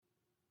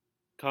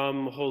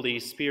Come, Holy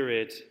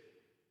Spirit,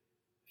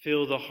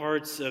 fill the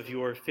hearts of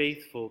your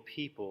faithful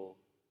people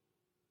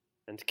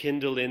and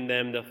kindle in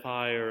them the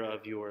fire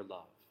of your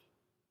love.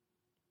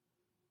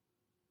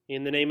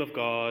 In the name of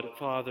God,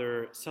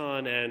 Father,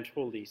 Son, and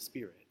Holy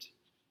Spirit.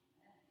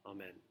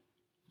 Amen.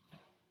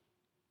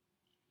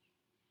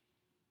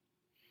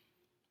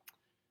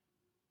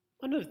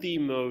 One of the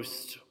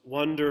most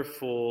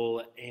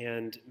wonderful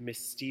and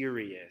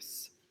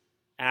mysterious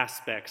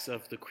aspects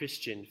of the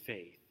Christian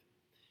faith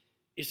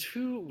is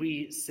who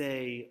we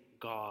say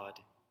God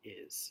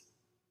is.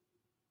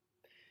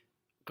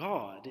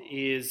 God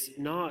is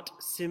not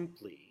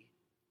simply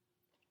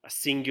a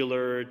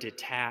singular,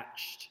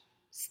 detached,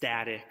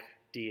 static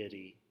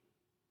deity,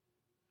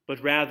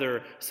 but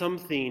rather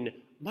something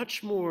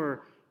much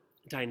more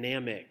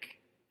dynamic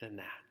than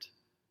that.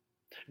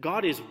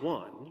 God is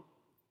one,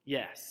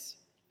 yes,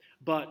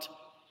 but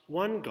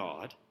one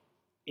God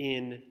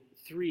in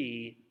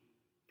three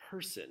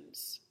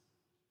persons: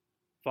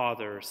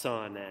 Father,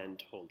 Son,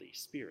 and Holy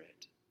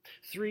Spirit.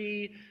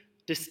 Three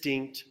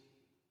distinct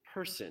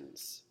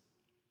persons,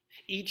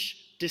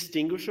 each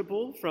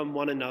distinguishable from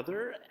one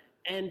another,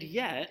 and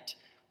yet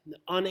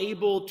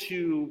unable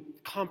to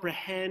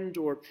comprehend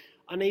or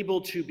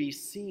unable to be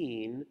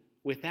seen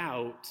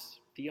without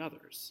the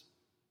others.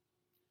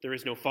 There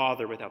is no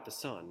Father without the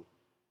Son,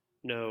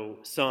 no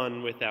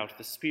Son without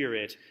the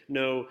Spirit,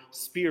 no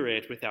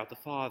Spirit without the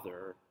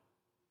Father.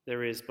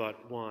 There is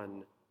but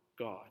one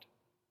God.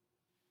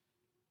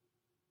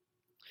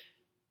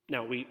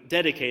 Now, we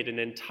dedicate an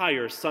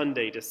entire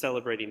Sunday to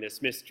celebrating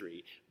this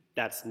mystery.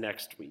 That's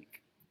next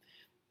week.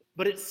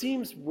 But it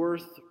seems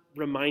worth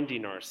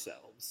reminding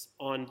ourselves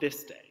on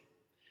this day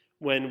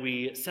when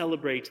we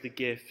celebrate the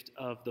gift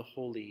of the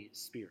Holy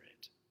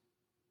Spirit.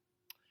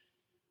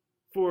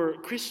 For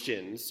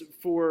Christians,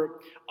 for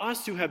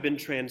us who have been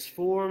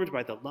transformed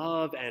by the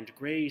love and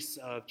grace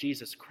of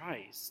Jesus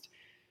Christ,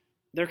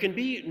 there can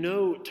be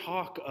no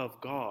talk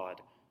of God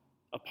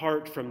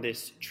apart from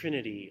this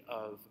trinity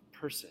of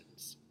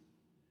persons.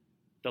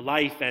 The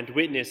life and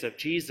witness of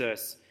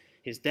Jesus,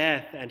 his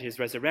death and his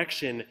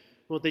resurrection,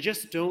 well, they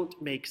just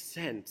don't make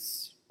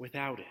sense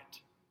without it.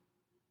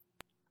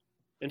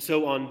 And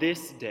so on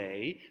this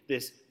day,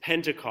 this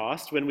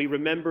Pentecost, when we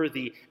remember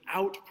the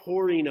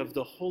outpouring of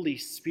the Holy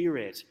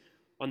Spirit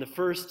on the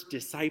first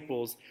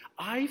disciples,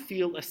 I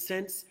feel a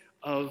sense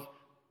of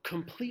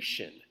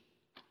completion.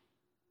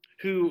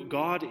 Who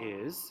God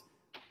is,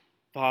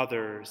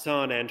 Father,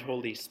 Son, and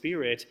Holy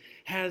Spirit,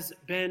 has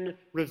been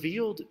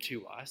revealed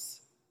to us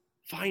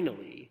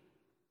finally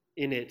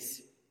in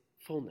its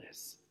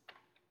fullness.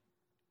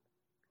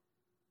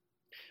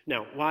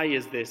 Now, why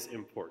is this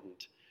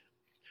important?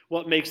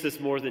 What makes this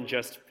more than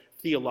just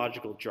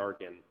theological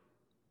jargon?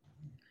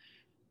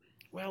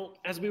 Well,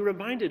 as we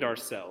reminded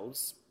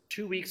ourselves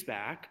 2 weeks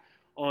back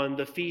on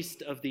the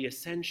Feast of the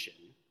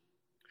Ascension,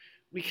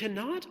 we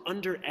cannot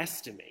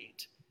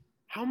underestimate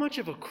how much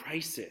of a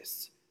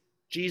crisis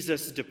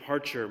Jesus'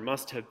 departure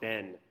must have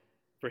been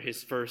for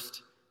his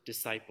first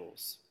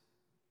disciples.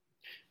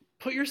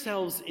 Put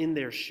yourselves in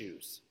their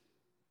shoes.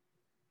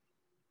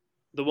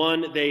 The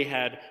one they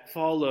had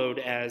followed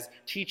as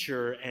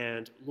teacher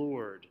and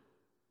Lord.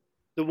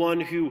 The one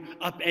who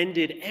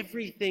upended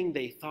everything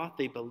they thought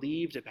they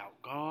believed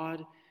about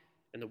God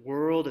and the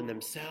world and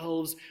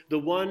themselves. The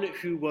one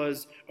who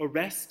was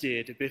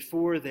arrested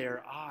before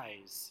their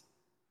eyes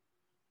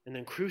and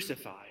then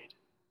crucified,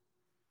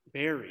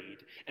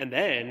 buried, and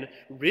then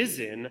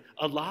risen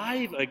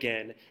alive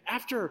again.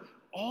 After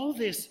all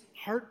this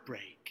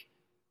heartbreak,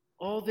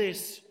 all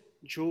this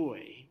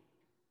joy,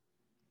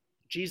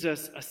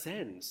 Jesus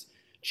ascends.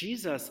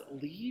 Jesus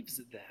leaves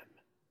them.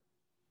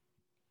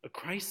 A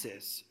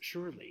crisis,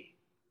 surely.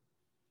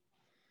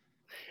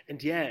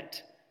 And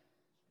yet,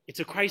 it's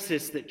a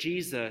crisis that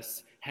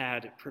Jesus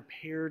had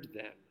prepared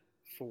them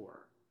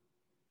for.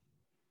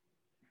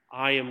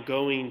 I am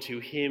going to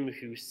him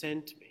who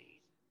sent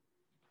me,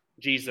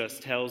 Jesus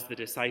tells the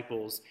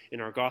disciples in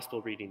our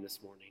gospel reading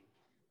this morning,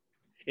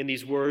 in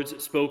these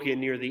words spoken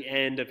near the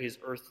end of his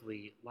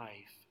earthly life.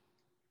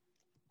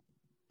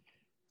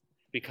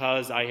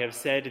 Because I have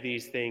said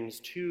these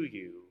things to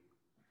you,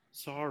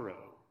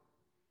 sorrow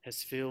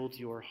has filled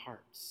your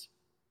hearts.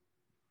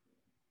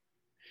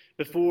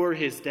 Before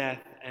his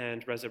death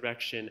and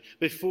resurrection,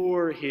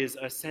 before his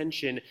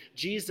ascension,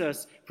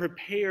 Jesus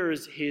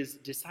prepares his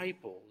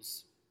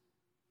disciples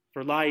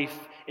for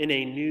life in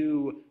a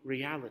new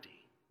reality.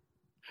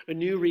 A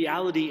new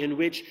reality in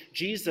which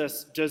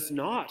Jesus does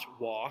not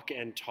walk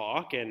and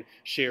talk and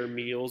share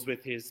meals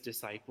with his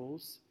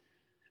disciples.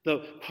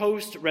 The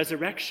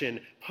post-resurrection,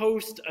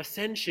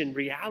 post-ascension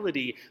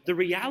reality, the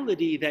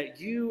reality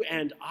that you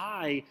and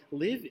I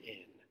live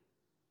in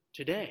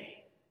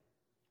today.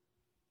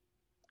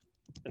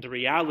 And a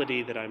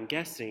reality that I'm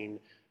guessing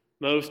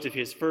most of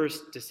his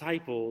first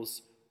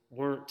disciples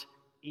weren't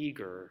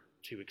eager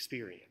to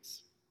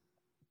experience.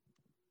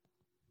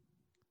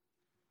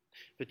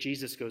 But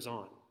Jesus goes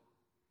on.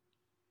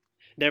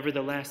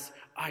 Nevertheless,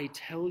 I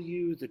tell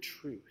you the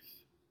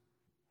truth.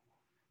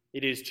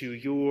 It is to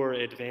your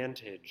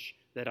advantage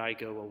that I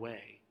go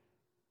away.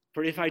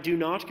 For if I do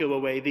not go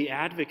away, the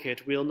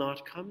advocate will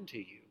not come to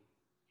you.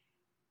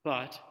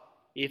 But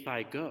if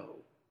I go,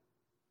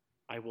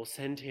 I will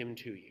send him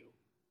to you.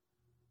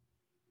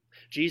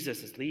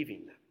 Jesus is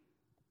leaving them,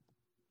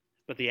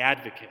 but the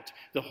advocate,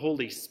 the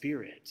Holy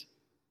Spirit,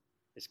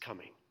 is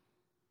coming.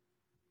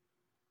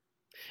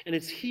 And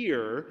it's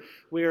here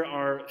where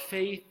our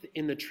faith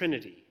in the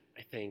Trinity,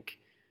 I think,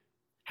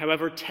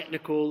 however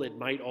technical it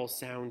might all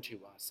sound to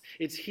us,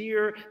 it's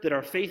here that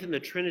our faith in the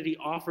Trinity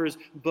offers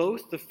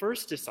both the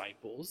first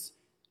disciples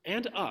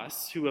and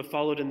us who have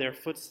followed in their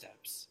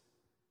footsteps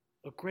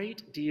a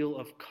great deal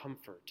of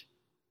comfort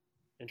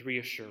and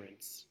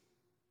reassurance.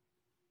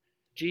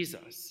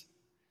 Jesus,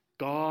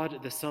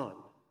 God the Son,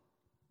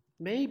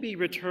 may be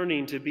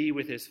returning to be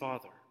with his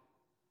Father,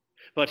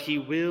 but he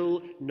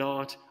will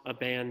not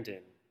abandon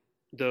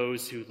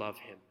those who love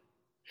him.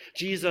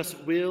 Jesus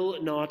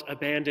will not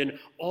abandon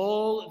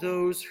all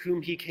those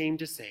whom he came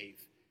to save,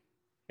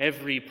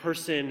 every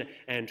person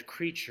and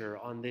creature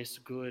on this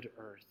good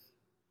earth.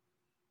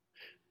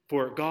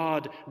 For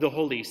God, the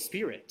Holy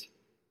Spirit,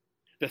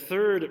 the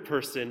third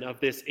person of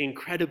this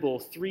incredible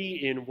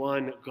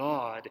three-in-one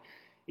God,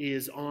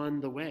 is on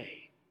the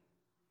way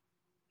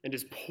and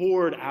is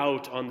poured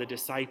out on the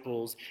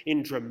disciples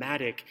in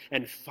dramatic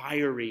and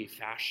fiery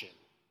fashion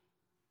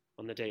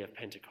on the day of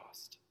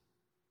Pentecost.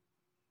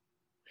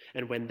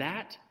 And when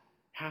that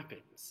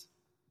happens,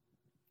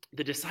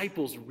 the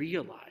disciples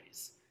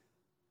realize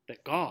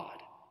that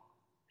God,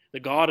 the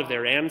God of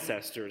their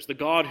ancestors, the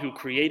God who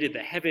created the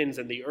heavens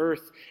and the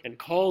earth and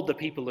called the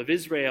people of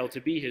Israel to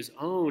be his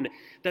own,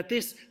 that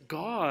this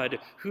God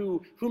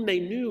whom they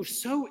knew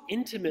so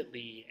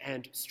intimately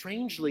and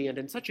strangely and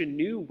in such a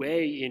new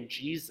way in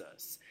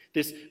Jesus,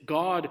 this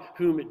God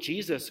whom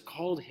Jesus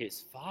called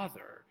his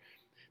Father,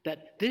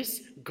 that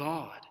this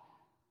God,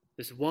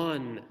 this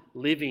one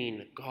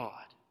living God,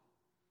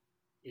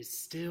 is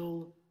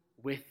still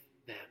with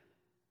them.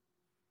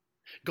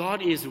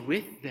 God is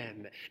with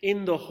them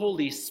in the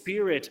Holy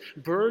Spirit,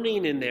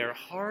 burning in their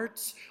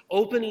hearts,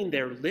 opening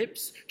their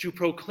lips to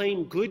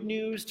proclaim good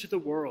news to the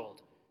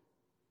world,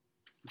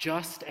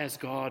 just as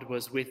God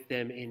was with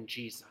them in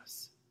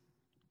Jesus,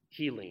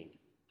 healing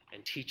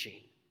and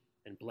teaching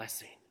and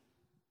blessing.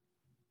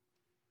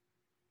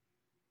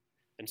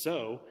 And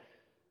so,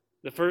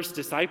 the first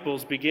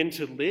disciples begin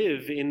to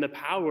live in the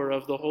power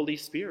of the Holy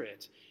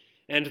Spirit.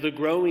 And the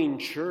growing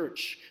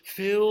church,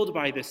 filled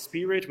by the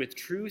Spirit with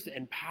truth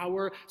and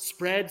power,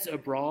 spreads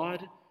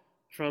abroad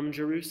from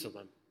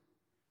Jerusalem.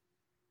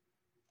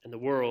 And the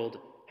world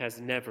has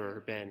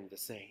never been the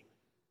same.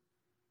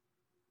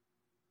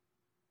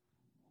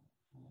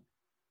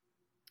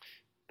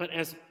 But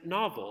as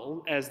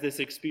novel as this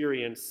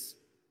experience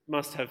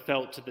must have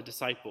felt to the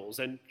disciples,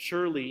 and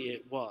surely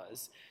it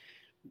was,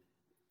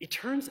 it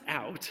turns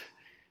out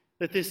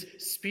that this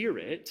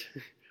Spirit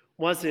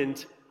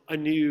wasn't a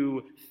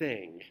new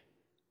thing.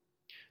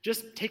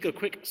 Just take a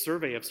quick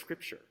survey of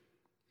Scripture.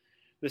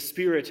 The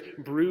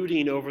Spirit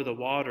brooding over the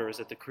waters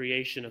at the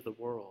creation of the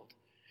world.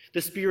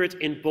 The Spirit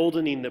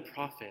emboldening the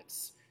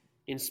prophets,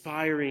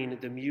 inspiring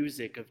the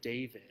music of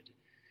David.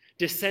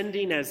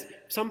 Descending as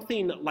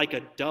something like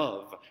a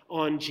dove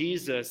on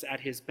Jesus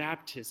at his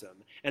baptism,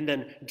 and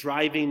then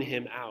driving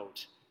him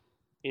out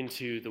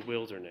into the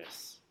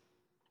wilderness.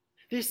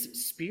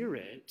 This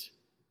Spirit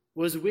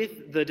was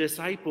with the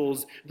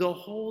disciples the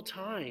whole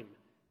time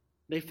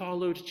they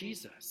followed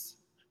Jesus.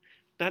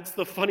 That's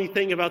the funny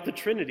thing about the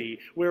Trinity.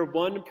 Where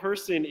one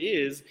person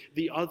is,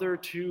 the other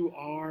two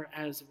are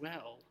as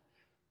well.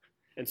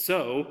 And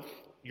so,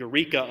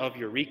 eureka of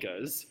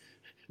eurekas,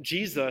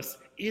 Jesus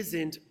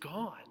isn't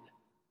gone.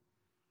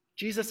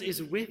 Jesus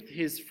is with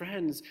his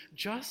friends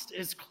just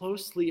as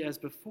closely as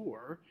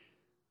before,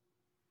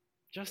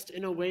 just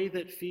in a way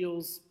that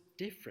feels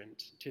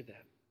different to them.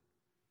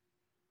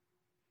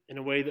 In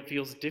a way that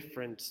feels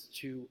different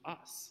to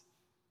us.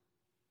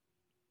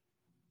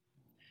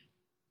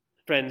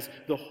 Friends,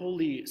 the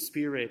Holy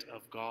Spirit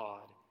of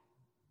God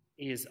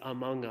is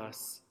among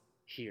us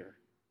here,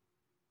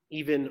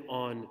 even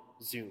on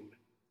Zoom,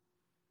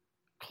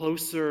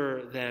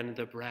 closer than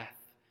the breath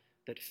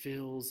that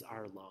fills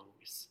our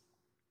lungs.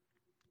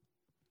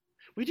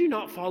 We do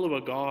not follow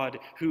a God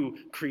who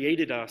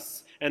created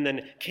us and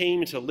then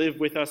came to live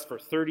with us for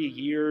 30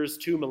 years,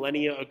 2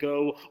 millennia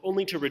ago,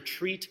 only to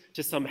retreat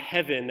to some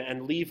heaven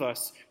and leave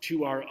us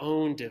to our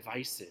own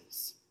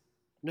devices.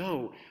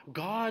 No,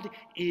 God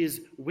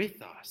is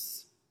with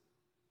us,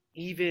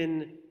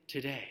 even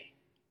today.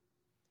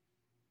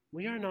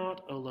 We are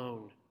not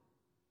alone.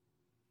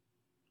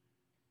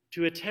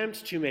 To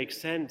attempt to make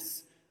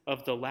sense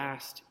of the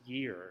last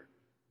year,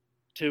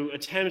 to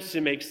attempt to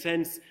make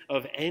sense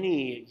of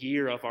any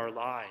year of our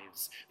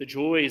lives, the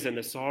joys and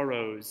the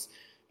sorrows,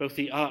 both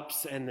the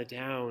ups and the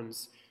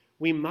downs,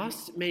 we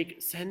must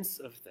make sense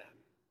of them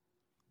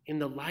in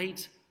the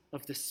light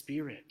of the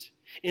Spirit,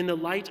 in the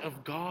light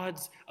of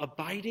God's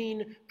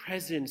abiding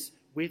presence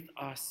with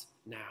us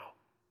now.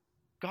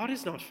 God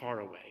is not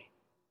far away.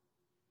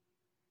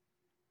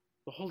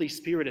 The Holy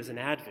Spirit is an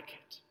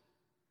advocate,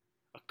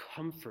 a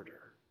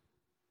comforter,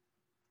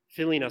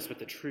 filling us with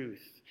the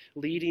truth,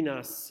 leading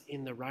us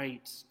in the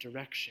right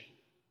direction.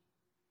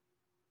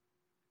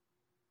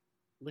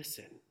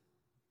 Listen.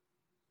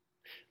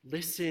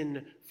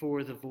 Listen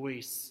for the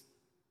voice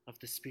of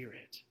the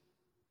Spirit,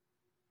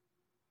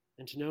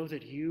 and to know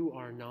that you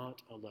are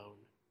not alone.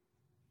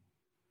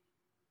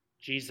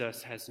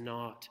 Jesus has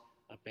not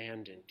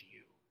abandoned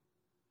you.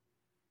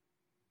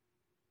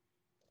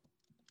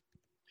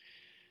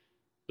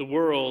 The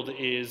world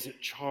is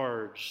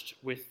charged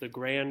with the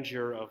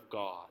grandeur of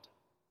God,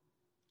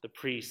 the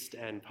priest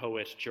and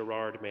poet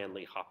Gerard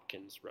Manley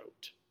Hopkins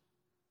wrote.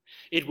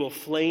 It will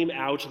flame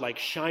out like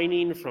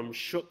shining from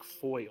shook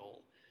foil.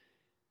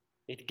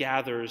 It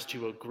gathers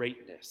to a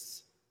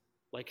greatness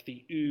like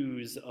the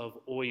ooze of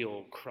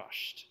oil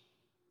crushed.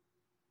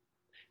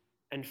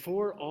 And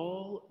for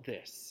all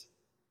this,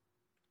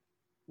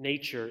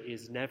 nature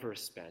is never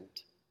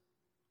spent,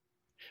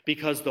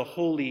 because the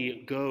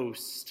Holy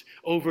Ghost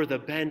over the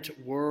bent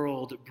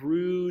world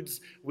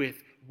broods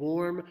with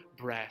warm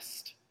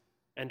breast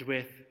and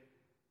with,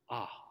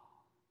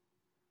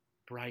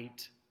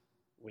 bright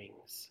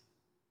wings.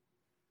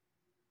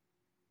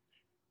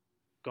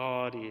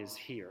 God is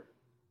here.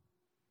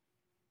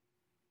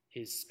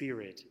 His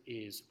Spirit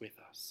is with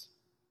us.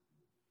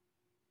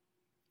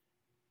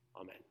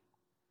 Amen.